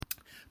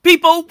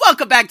People,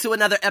 welcome back to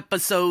another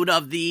episode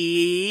of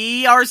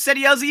the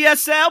Arsenio's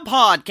ESL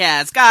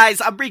podcast. Guys,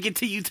 I'm bringing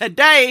to you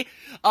today,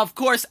 of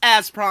course,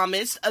 as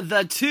promised,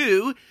 the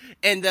two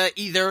and the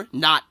either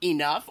not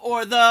enough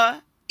or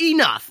the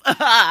enough.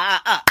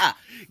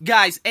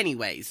 Guys,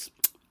 anyways,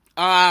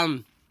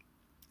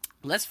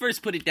 let's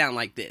first put it down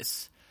like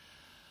this.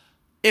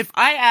 If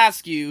I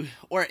ask you,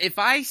 or if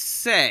I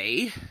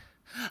say,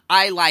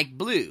 I like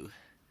blue,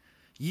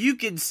 you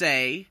can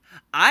say,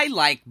 I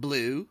like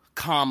blue,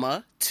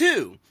 comma,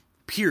 2,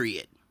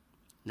 period.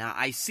 Now,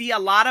 I see a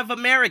lot of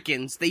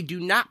Americans, they do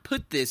not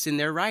put this in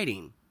their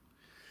writing.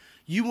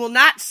 You will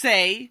not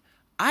say,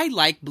 I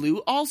like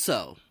blue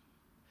also.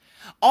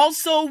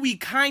 Also, we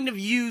kind of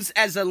use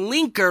as a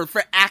linker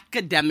for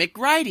academic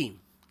writing.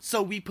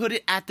 So we put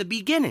it at the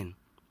beginning.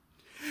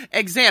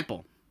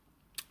 Example,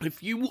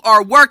 if you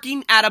are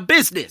working at a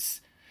business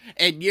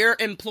and your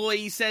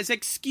employee says,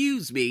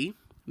 excuse me,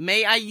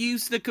 may I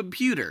use the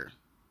computer?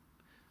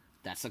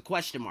 That's a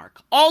question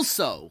mark.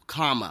 Also,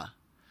 comma,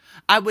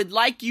 I would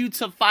like you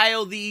to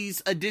file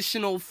these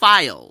additional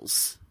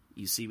files.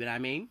 You see what I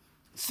mean?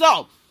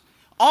 So,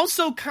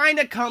 also kind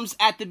of comes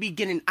at the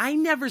beginning. I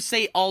never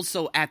say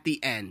also at the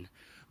end.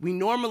 We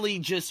normally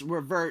just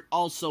revert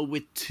also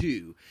with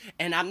to.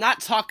 And I'm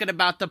not talking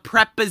about the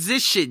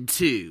preposition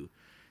to.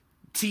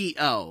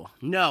 T-O.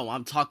 No,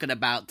 I'm talking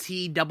about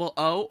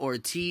T-O-O or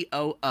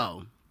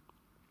T-O-O.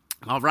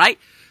 All right,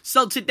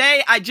 so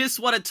today I just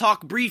want to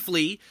talk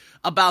briefly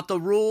about the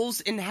rules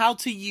and how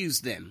to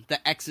use them.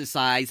 The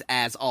exercise,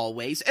 as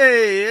always,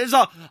 is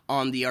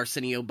on the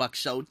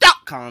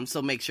ArsenioBuckShow.com,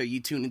 so make sure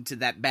you tune into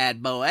that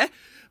bad boy.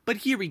 But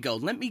here we go.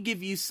 Let me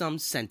give you some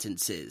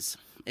sentences,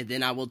 and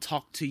then I will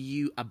talk to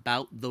you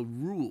about the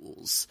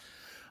rules.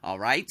 All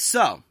right,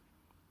 so,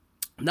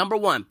 number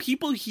 1,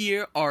 people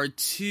here are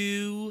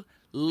too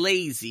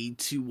lazy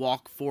to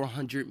walk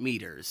 400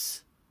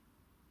 meters.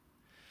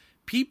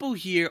 People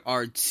here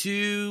are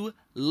too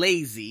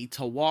lazy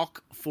to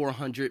walk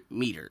 400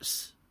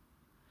 meters.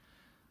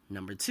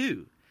 Number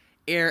 2,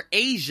 Air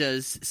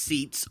Asia's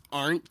seats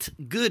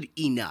aren't good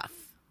enough.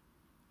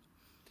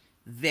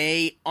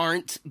 They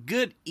aren't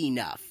good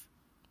enough.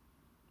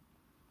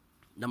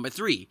 Number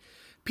 3,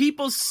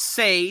 people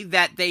say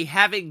that they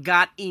haven't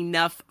got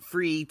enough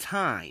free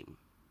time.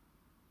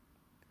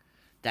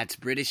 That's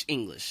British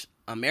English.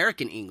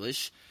 American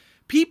English,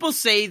 people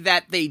say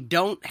that they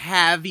don't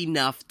have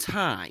enough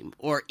time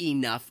or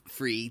enough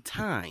free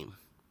time.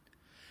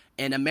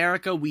 In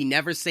America, we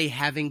never say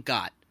haven't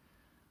got.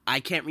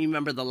 I can't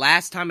remember the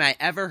last time I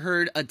ever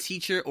heard a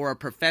teacher or a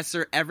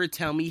professor ever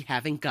tell me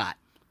haven't got.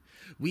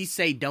 We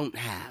say don't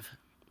have.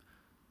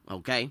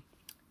 Okay?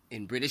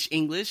 In British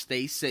English,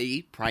 they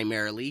say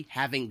primarily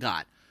haven't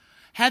got.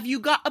 Have you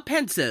got a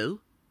pencil?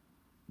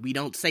 We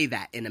don't say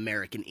that in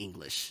American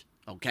English.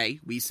 Okay?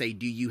 We say,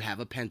 do you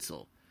have a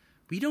pencil?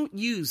 We don't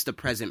use the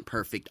present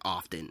perfect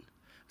often,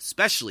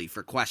 especially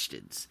for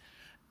questions.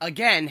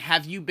 Again,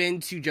 have you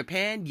been to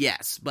Japan?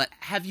 Yes, but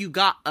have you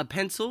got a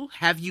pencil?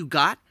 Have you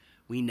got?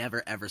 We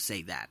never ever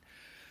say that.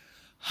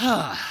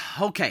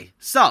 Okay,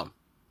 so,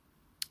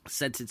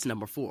 sentence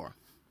number 4.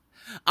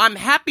 I'm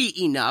happy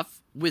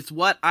enough with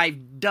what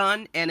I've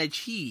done and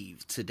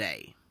achieved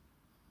today.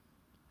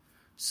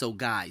 So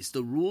guys,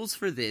 the rules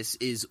for this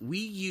is we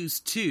use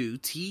to,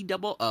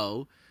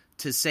 T-O-O,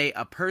 to say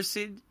a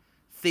person,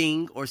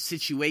 thing, or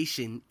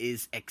situation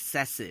is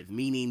excessive,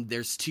 meaning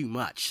there's too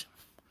much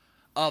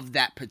of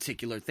that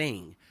particular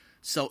thing.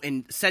 So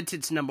in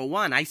sentence number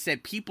 1, I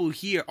said people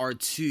here are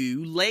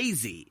too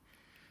lazy.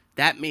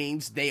 That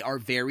means they are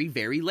very,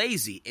 very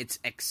lazy. It's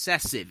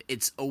excessive.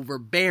 It's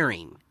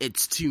overbearing.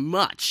 It's too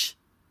much.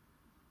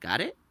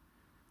 Got it?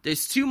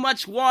 There's too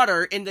much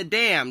water in the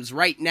dams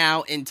right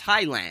now in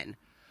Thailand.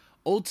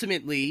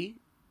 Ultimately,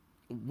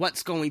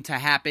 what's going to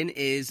happen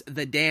is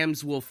the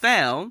dams will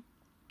fail.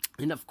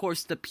 And of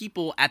course, the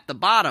people at the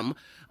bottom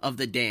of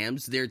the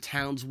dams, their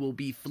towns will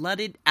be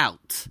flooded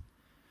out.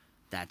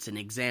 That's an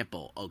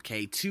example,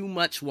 okay? Too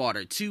much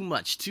water, too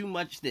much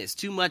this,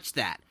 too much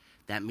that.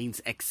 That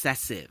means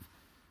excessive.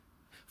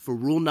 For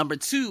rule number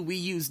 2, we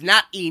use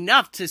not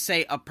enough to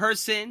say a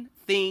person,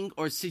 thing,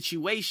 or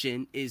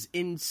situation is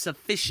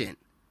insufficient.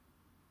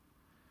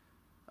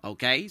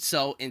 Okay,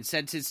 so in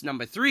sentence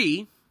number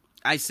 3,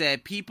 I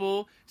said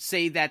people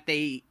say that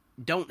they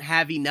don't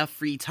have enough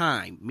free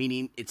time,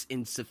 meaning it's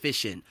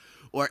insufficient.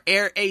 Or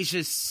Air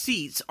Asia's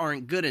seats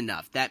aren't good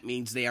enough. That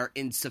means they are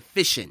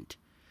insufficient.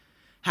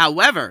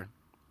 However,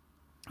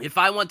 if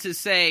I want to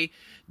say,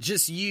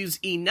 just use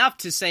enough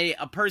to say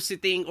a person,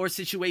 thing, or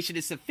situation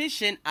is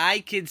sufficient, I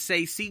could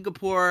say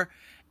Singapore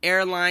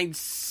Airlines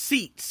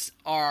seats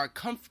are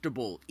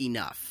comfortable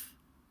enough.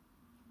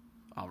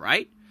 All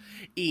right?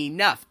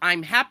 Enough.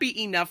 I'm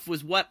happy enough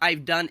with what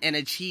I've done and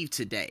achieved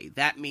today.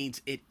 That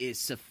means it is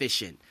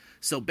sufficient.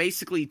 So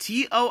basically,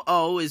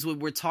 T-O-O is when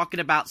we're talking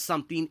about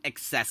something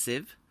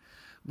excessive.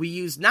 We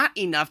use not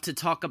enough to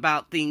talk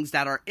about things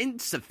that are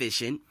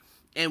insufficient.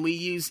 And we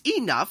use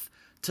enough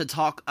to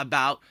talk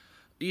about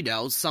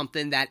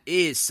something that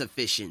is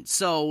sufficient.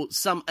 So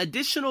some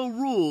additional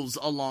rules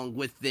along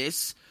with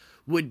this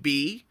would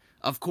be,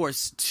 of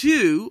course,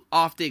 to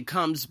often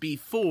comes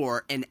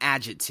before an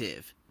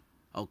adjective.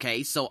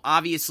 Okay, so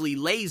obviously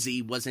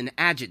lazy was an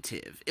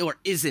adjective, or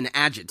is an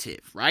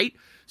adjective, right?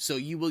 So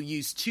you will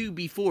use to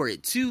before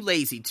it. Too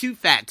lazy, too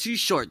fat, too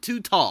short, too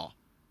tall.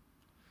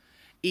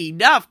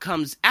 Enough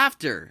comes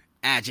after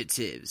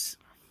adjectives.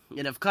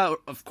 And of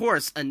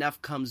course, enough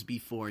comes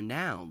before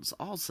nouns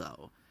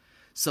also.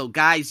 So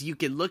guys, you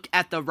can look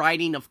at the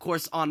writing, of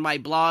course, on my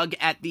blog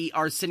at the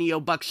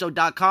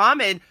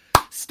ArsenioBuckShow.com, and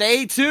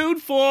stay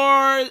tuned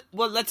for,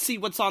 let's see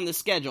what's on the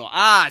schedule.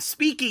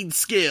 Speaking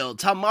skill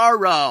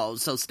tomorrow.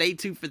 So stay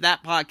tuned for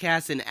that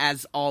podcast. And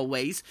as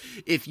always,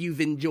 if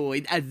you've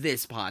enjoyed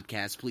this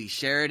podcast, please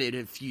share it. And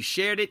if you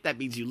shared it, that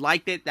means you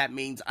liked it. That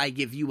means I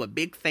give you a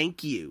big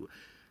thank you.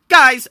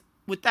 Guys,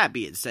 with that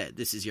being said,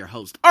 this is your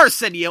host,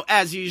 Arsenio,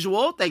 as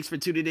usual. Thanks for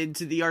tuning in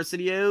to the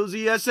Arsenio's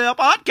ESL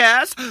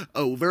podcast.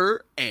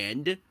 Over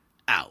and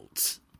out.